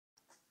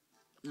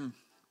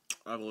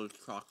I love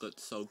chocolate,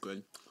 so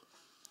good.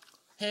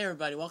 Hey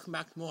everybody, welcome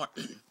back to more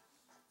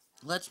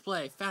Let's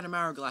Play Phantom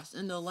Hourglass.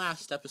 In the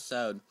last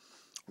episode,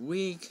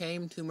 we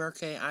came to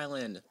Murkay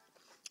Island,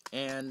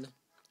 and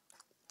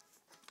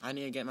I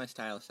need to get my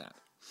stylus out.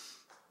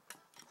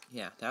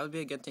 Yeah, that would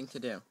be a good thing to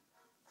do.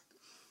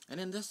 And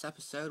in this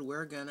episode,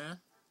 we're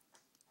gonna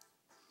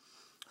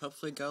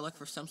hopefully go look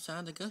for some sign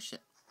of the ghost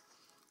ship.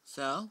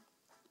 So,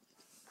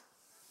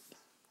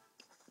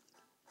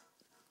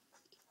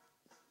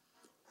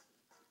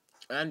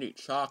 and eat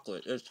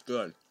chocolate, it's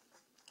good.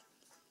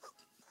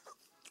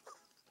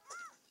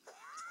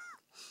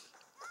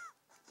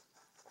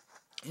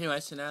 Anyway,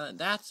 so now that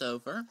that's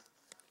over,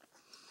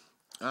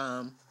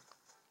 yeah.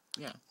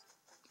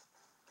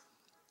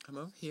 Come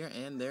over here,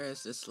 and there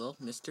is this little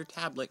Mr.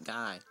 Tablet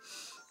guy.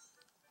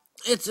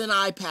 It's an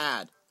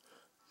iPad!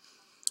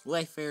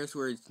 Wayfarer's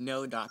words,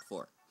 no.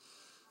 4.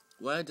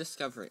 What a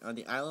discovery. On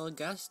the Isle of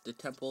Gust, the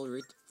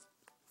temple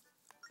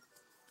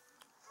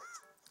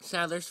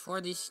So there's 4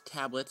 of these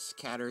tablets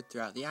scattered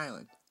throughout the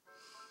island.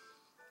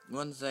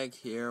 One's like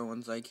here,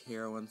 one's like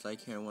here, one's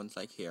like here, one's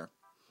like here.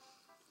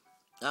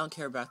 I don't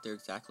care about their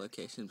exact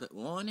location, but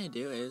what I want to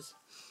do is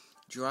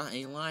draw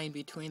a line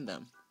between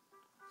them,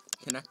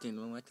 connecting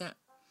them like that.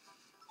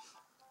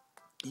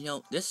 You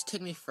know, this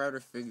took me forever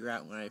to figure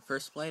out when I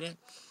first played it,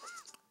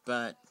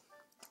 but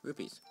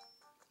rupees.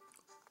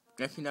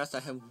 If you notice, I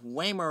have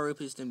way more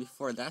rupees than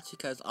before. That's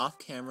because off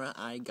camera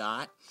I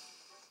got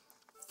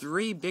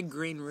 3 big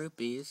green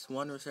rupees.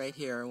 One was right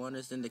here, one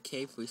was in the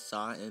cave we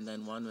saw, and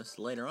then one was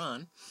later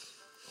on.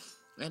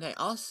 And I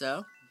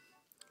also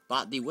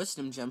bought the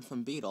wisdom gem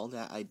from Beetle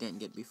that I didn't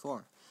get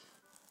before.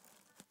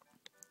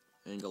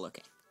 Angle,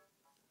 okay.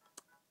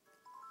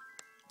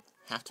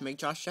 Have to make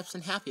Josh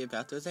Jepson happy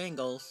about those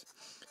angles.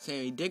 So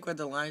you dig where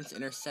the lines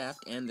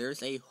intersect, and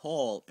there's a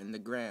hole in the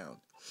ground.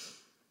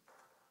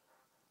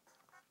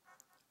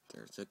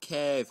 There's a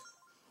cave.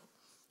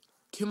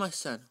 To my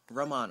son,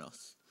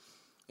 Romanos.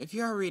 If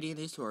you are reading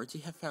these words,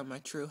 you have found my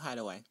true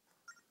hideaway.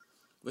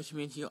 Which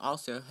means you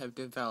also have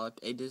developed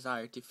a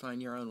desire to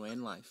find your own way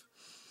in life.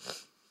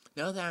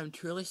 Know that I'm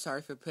truly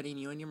sorry for putting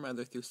you and your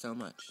mother through so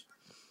much.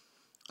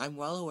 I'm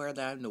well aware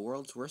that I'm the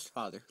world's worst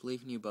father,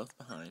 leaving you both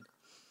behind.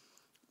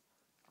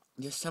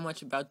 There's so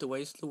much about the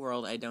ways of the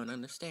world I don't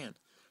understand,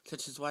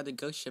 such as why the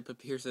ghost ship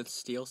appears as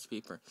Steel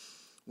Sweeper.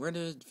 Where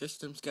do the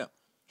victims go?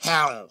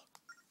 Hell!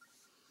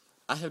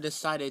 I have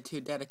decided to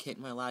dedicate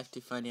my life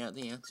to finding out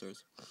the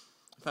answers.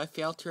 If I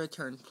fail to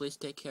return, please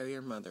take care of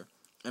your mother,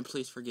 and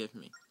please forgive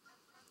me.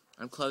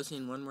 I'm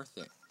closing one more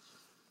thing.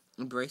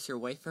 Embrace your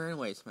wayfaring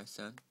ways, my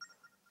son.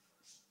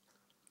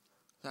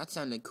 That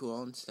sounded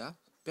cool and stuff.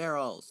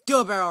 Barrels!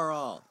 Do a barrel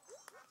roll!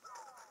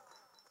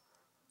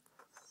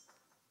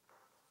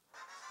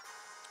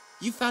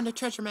 You found a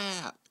treasure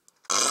map!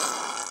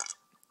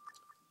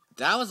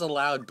 That was a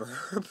loud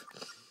burp.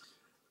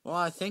 Well,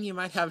 I think you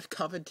might have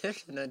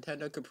competition,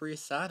 Nintendo Capri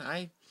Sun.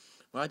 I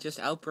just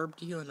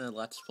outburped you in a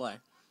Let's Play.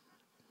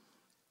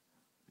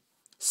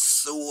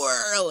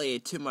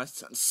 Swirly to my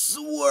son.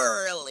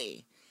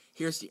 Swirly!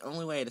 Here's the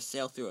only way to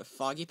sail through a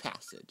foggy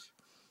passage.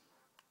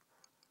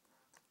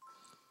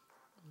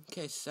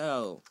 Okay,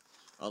 so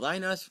all I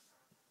know is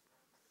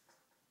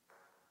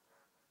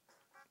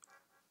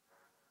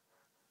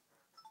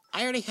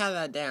I already had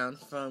that down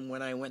from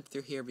when I went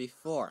through here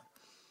before.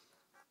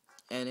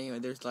 And anyway,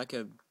 there's like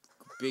a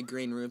big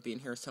green rupee in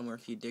here somewhere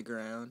if you dig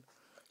around.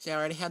 See, I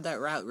already had that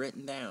route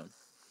written down.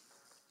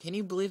 Can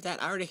you believe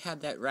that? I already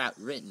had that route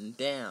written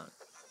down.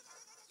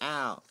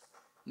 Ow.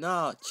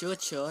 No,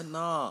 choo-choo,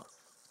 no.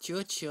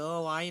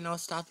 Choo-choo, why you no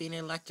stop being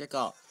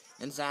electrical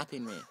and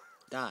zapping me?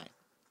 Die.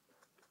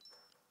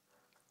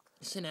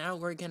 So now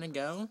we're gonna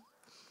go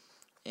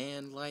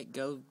and, like,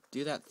 go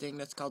do that thing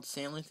that's called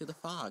sailing through the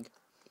fog.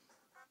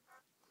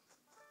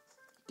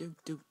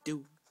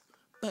 Do-do-do.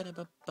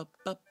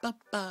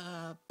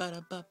 Ba-da-ba-ba-ba-ba-ba,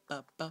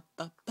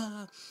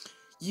 ba-da-ba-ba-ba-ba-ba.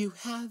 You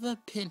have a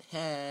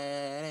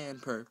pinhead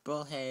and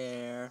purple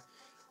hair.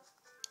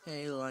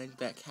 Hey,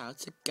 Lineback,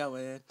 how's it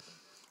going?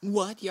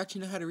 What? You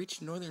actually know how to reach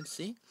the Northern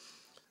Sea?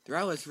 The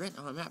route was written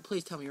on a map.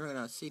 Please tell me you're written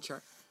on a sea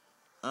chart.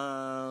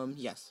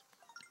 Yes.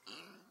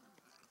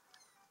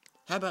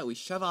 How about we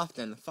shove off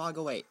then? The fog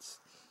awaits.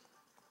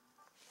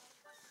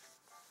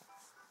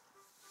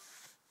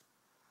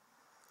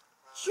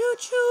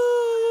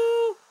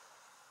 Choo-choo!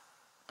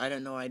 I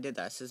don't know why I did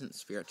that. This isn't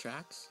Spirit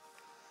Tracks.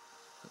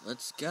 But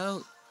let's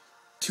go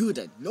to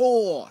the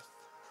north!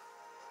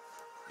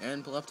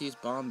 And pull up these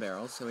bomb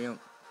barrels so we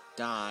don't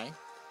die.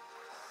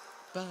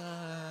 Ba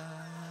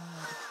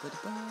ba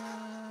ba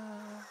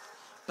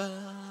ba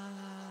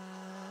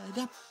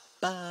da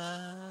ba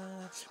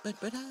ba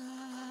ba da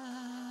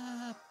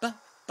ba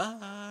ba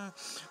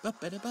ba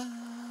ba da ba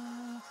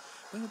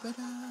ba ba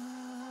da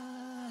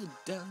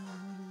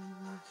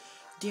dum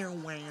dear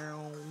wow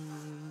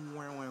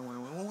wow wow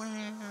wow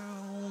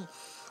wow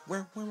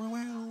wow wow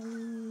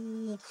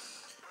wow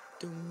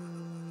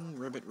dum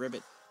ribbit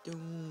ribbit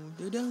dum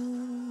dum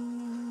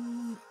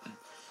dum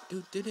do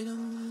do do do.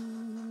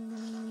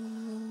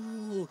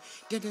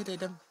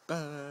 no.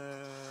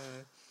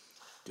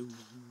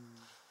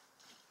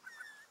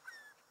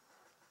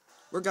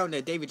 We're going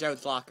to Davy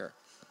Jones' locker.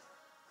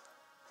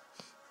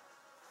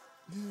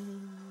 No.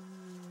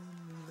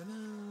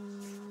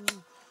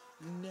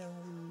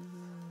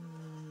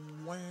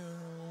 Wow.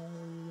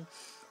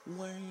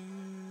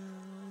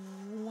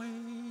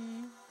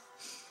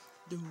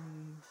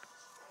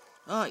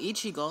 Oh,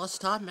 Ichigo,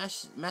 stop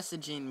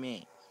messaging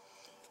me.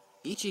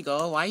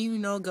 Ichigo, why you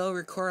no go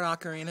record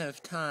Ocarina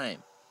of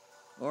Time?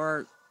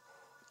 Or,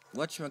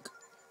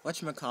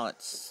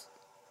 whatchamacallit?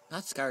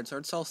 Not Skyward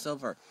Sword, Soul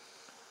Silver.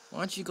 Why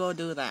don't you go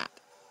do that?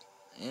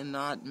 And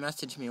not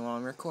message me while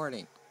I'm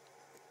recording.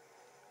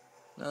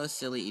 No,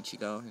 silly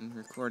Ichigo, and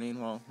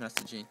recording while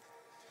messaging.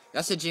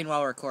 Messaging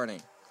while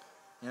recording.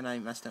 And I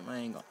messed up my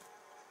angle.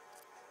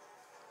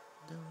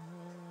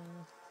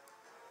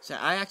 So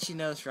I actually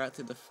noticed right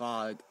through the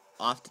fog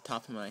off the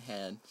top of my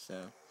head, so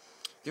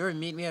if you ever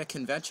meet me at a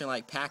convention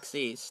like PAX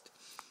East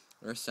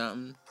or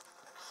something,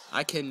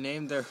 I can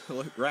name the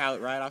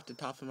route right off the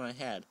top of my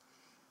head.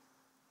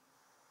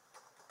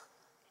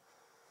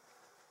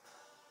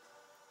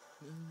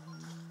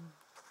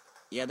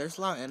 Yeah, there's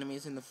a lot of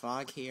enemies in the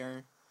fog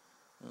here.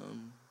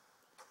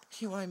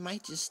 Actually, what I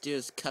might just do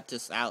is cut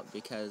this out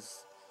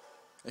because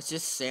it's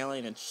just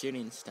sailing and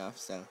shooting stuff,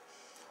 so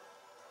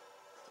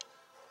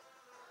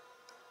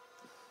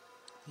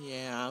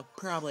yeah, I'll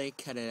probably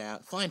cut it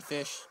out. Flying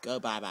fish, go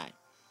bye-bye.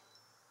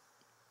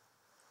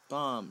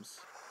 Bombs,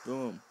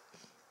 boom.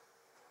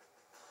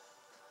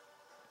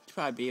 It'll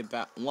probably be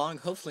about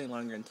hopefully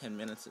longer than 10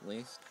 minutes at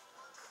least.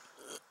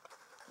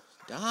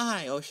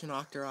 Die, Ocean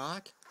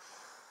Octorok.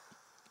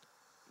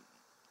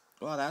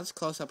 Well, that was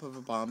close up of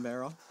a bomb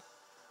barrel.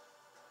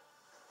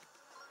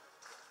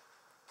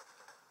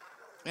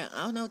 Yeah,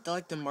 I don't know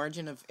what the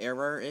margin of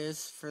error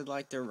is for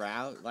like the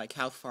route, like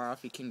how far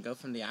off you can go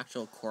from the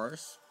actual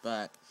course,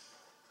 but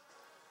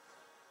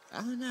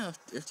I don't know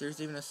if there's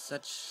even a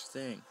such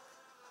thing.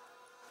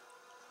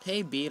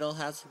 Hey Beetle,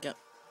 how's it go?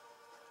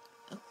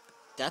 Oh,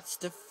 that's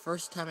the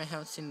first time I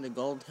haven't seen the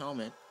gold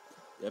helmet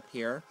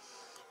appear,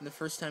 and the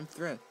first time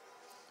through.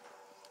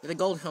 The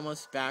gold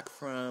helmet's back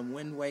from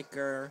Wind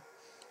Waker.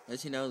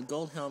 As you know, the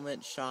gold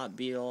helmet, shot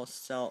Beetle,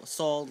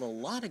 sold a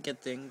lot of good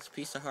things,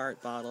 piece of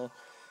heart, bottle,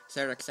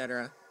 etc.,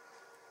 etc.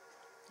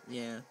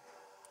 Yeah.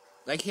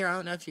 Like here, I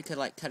don't know if you could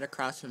like cut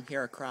across from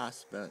here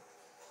across, but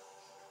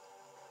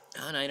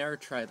I don't know, I never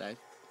tried that.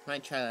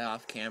 Might try that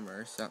off camera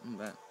or something,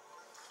 but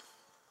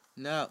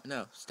no,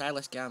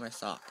 stylish gown I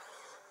saw.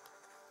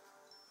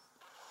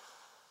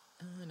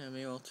 I don't know,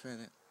 maybe we'll try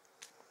that.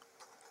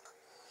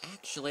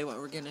 Actually, what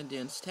we're gonna do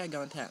instead of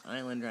going to that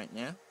island right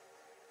now,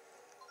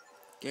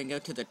 gonna go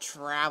to the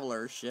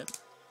traveler ship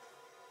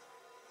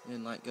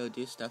and like go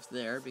do stuff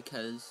there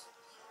because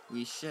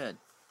we should.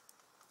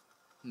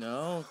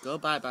 No, go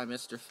bye-bye,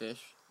 Mr.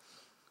 Fish.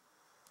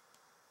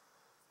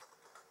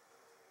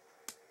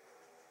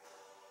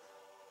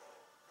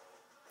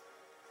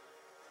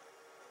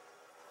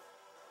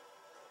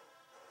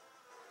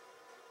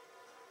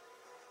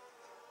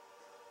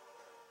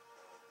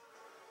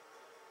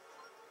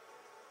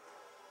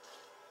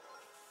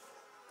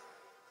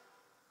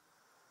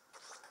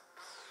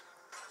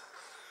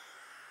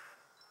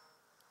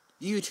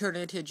 You turn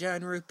into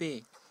John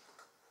Rupee.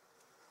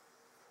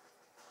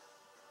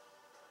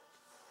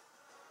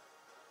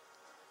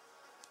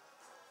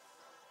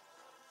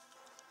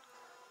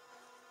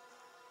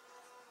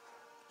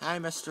 Hi,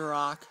 Mr.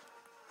 Rock.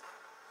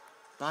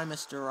 Bye,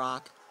 Mr.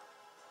 Rock.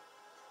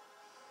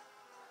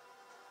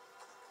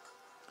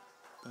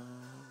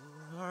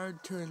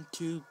 Hard turn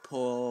to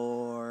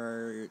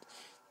port.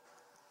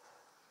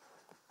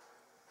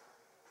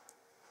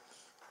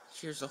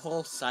 Here's a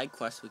whole side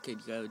quest we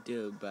could go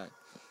do, but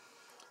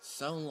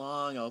so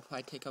long, it'll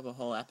probably take up a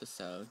whole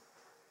episode.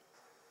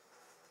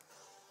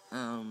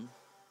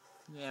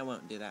 Yeah, I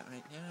won't do that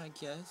right now, I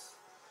guess.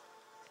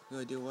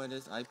 We'll do what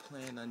is I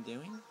plan on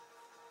doing,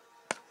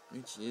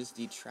 which is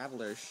the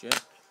traveler ship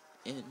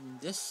in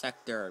this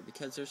sector,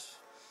 because there's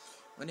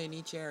one in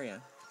each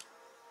area.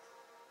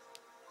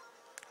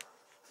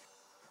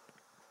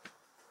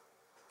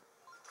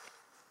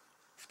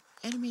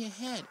 Enemy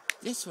ahead!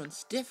 This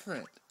one's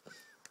different!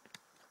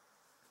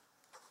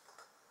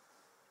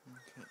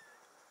 Okay.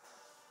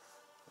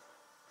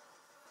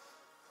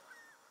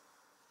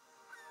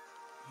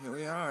 Here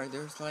we are,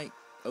 there's like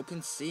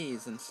open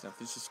seas and stuff,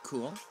 it's just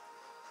cool.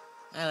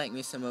 I like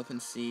me some open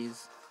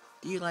seas.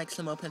 Do you like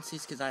some open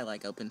seas? Because I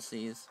like open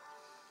seas.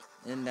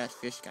 And that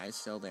fish guy's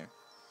still there.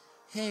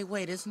 Hey,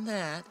 wait, isn't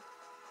that?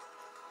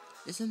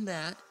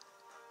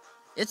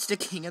 It's the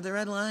King of the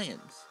Red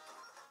Lions.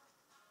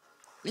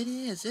 It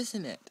is,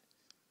 isn't it?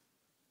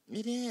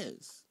 It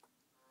is.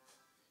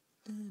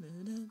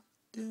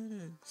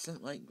 So,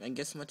 like, I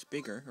guess much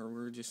bigger, or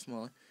we're just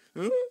smaller.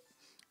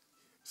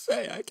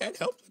 Say, I can't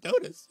help but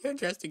notice. You're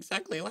dressed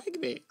exactly like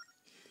me.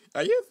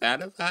 Are you a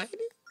fan of mine?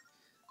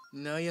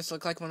 No, you just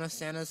look like one of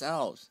Santa's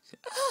elves.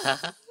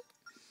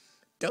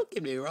 Don't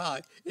get me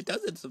wrong, it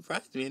doesn't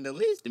surprise me in the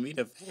least to meet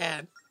a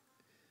fan.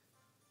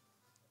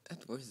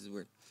 That voice is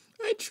weird.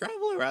 I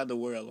travel around the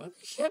world on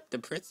a ship, the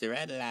Prince of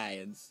Red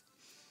Lions,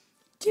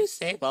 to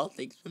save all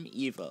things from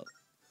evil.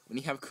 When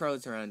you have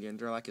crows around you and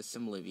they're like a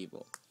symbol of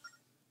evil.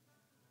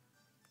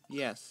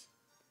 Yes.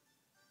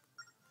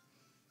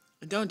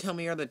 Don't tell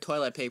me you're the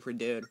toilet paper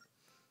dude.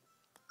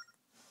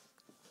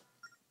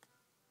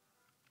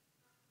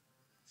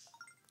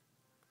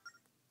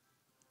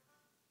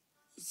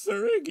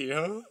 Serigi,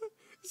 huh?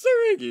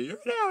 Serigi, you're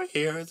now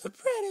here as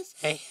apprentice.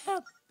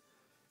 Ahem.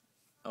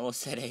 I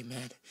almost said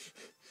amen.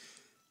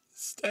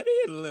 Study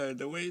and learn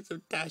the ways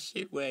of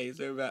dashing ways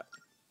about.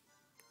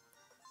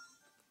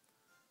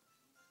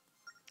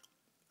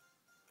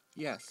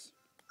 Yes.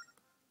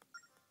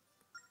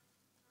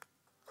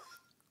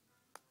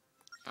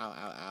 Ow,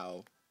 ow,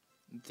 ow.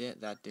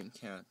 That didn't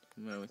count.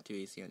 I went too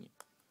easy on you.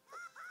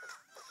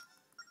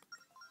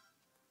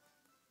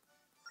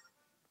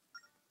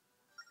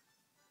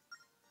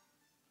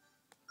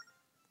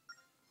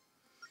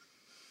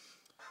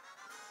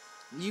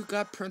 You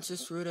got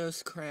Princess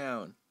Rudo's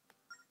crown.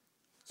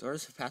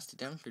 Zords have passed it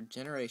down for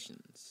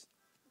generations.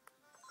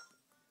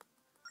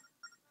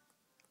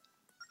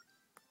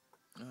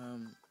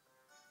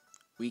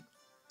 We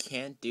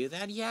can't do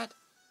that yet?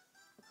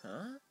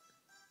 Huh?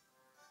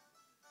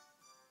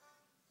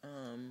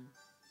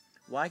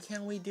 Why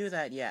can't we do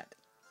that yet?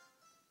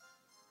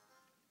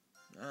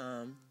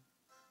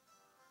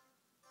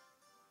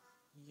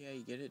 Yeah,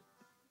 you get it?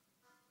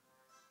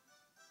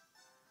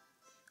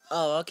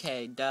 Oh,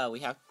 okay, duh,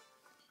 we have...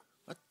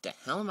 What the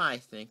hell am I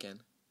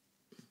thinking?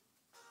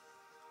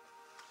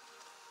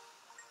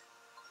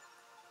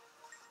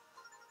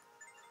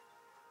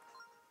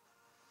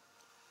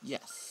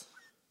 Yes.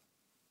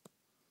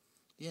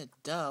 Yeah,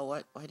 duh,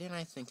 why didn't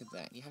I think of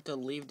that? You have to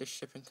leave the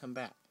ship and come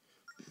back.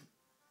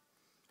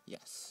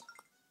 Yes.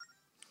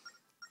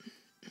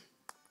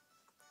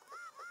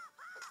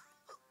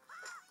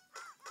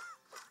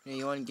 Now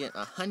you want to get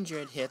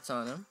 100 hits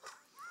on him.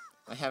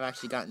 I have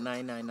actually got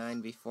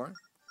 999 before.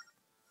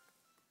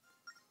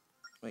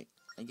 Wait,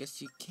 I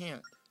guess you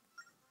can't.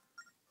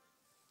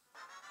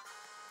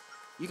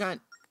 You got...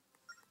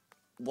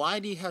 Why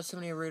do you have so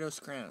many Rudo's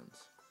crowns?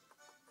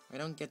 I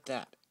don't get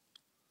that.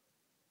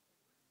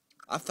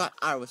 I thought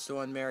I was the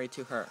one married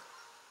to her.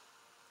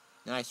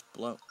 Nice,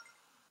 blow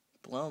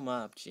him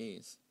up,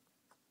 jeez.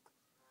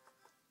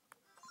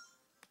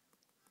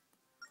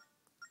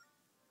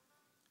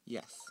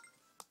 Yes.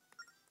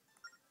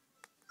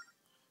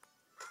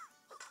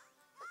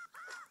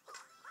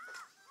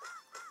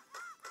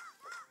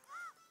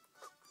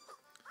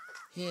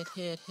 Hit,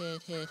 hit,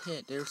 hit, hit,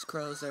 hit. There's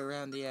crows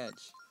around the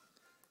edge.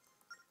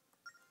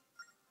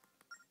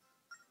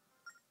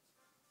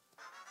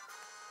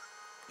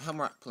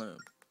 Hemrock plume.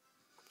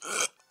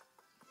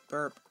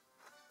 Burp.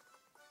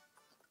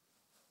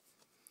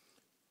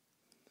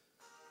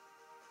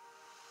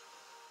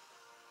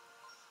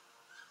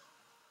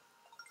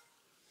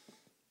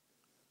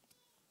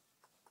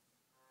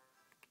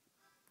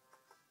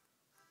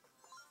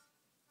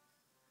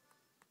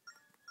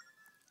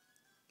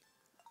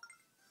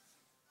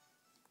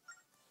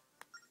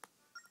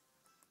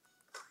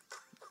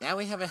 Now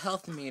we have a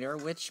health meter,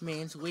 which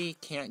means we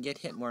can't get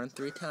hit more than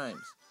 3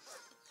 times.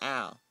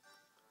 Ow.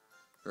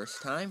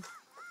 First time.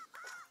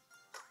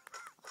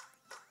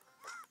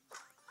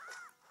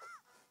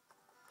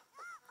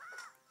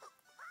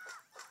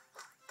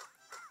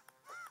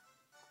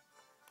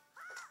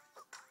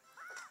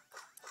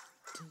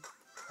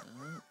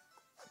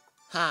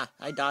 Ha!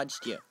 I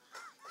dodged you.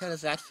 How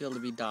does that feel to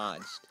be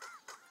dodged?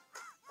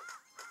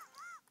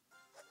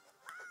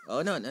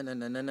 Oh, no.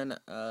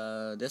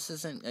 This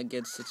isn't a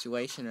good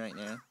situation right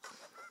now.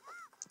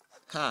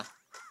 Ha!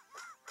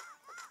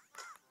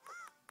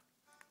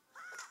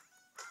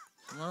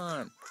 Come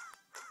on.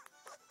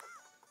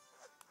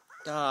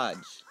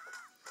 Dodge.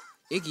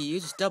 Iggy,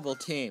 use double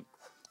team.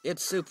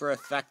 It's super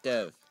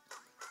effective.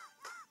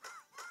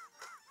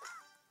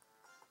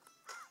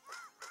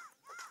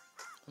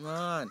 Come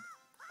on.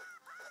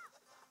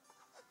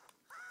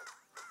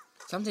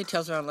 Something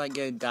tells me I'm like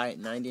gonna die at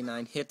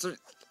 99 hits or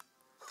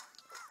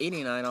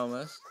 89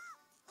 almost.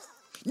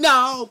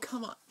 No!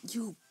 Come on!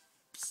 You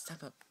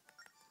step up.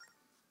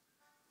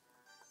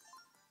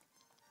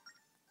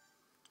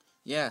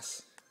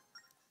 Yes.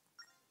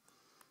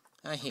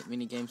 I hate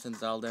minigames in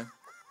Zelda.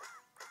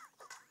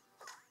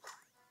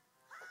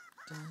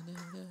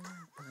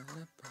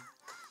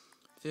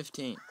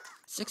 15,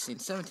 16,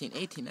 17,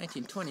 18,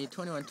 19, 20,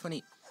 21,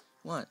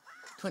 21,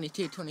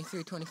 22,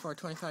 23, 24,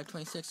 25,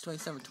 26,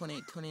 27,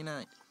 28,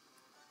 29,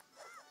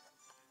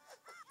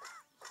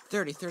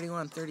 30,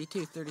 31,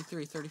 32,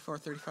 33, 34,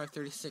 35,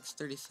 36,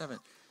 37.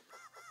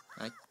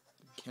 I'm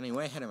getting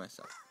way ahead of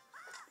myself.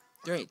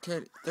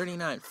 38,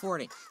 39,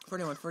 40,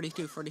 41,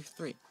 42,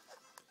 43,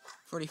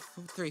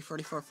 43,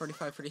 44,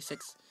 45,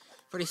 46,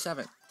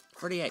 47,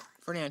 48,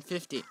 49,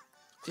 50,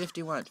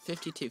 51,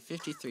 52,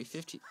 53,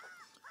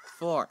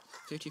 54,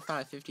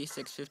 55,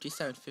 56,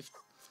 57,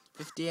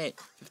 58,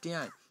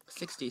 59,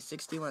 60,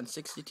 61,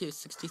 62,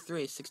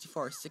 63,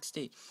 64,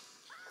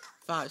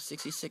 65,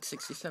 66,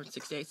 67,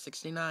 68,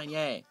 69,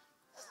 yay.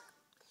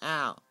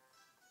 Ow.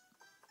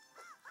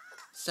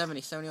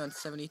 70, 71,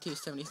 72,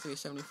 73,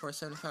 74,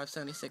 75,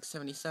 76,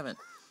 77,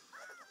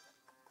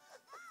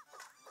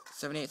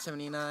 78,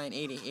 79,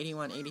 80,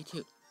 81,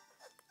 82,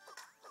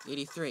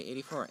 83,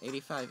 84,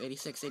 85,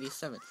 86,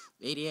 87,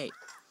 88,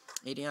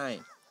 89,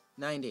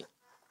 90,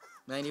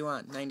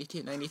 91,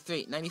 92,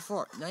 93,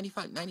 94,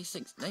 95,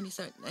 96,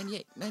 97,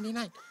 98,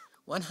 99,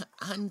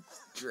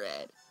 100.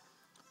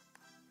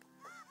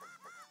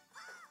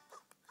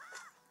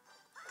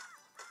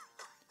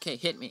 Okay,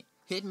 hit me.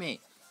 Hit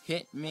me.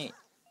 Hit me.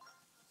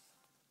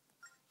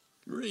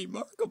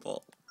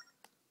 Remarkable.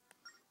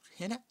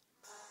 Hit it.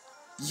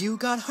 You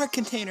got heart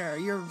container.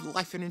 Your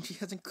life energy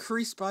has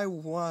increased by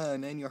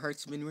 1, and your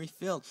heart's been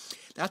refilled.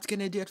 That's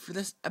gonna do it for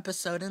this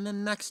episode. In the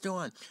next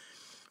one,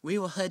 we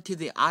will head to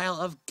the Isle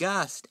of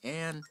Gust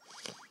and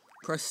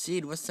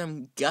proceed with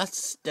some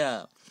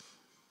gusto.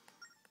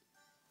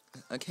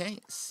 Okay,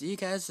 see you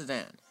guys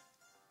then.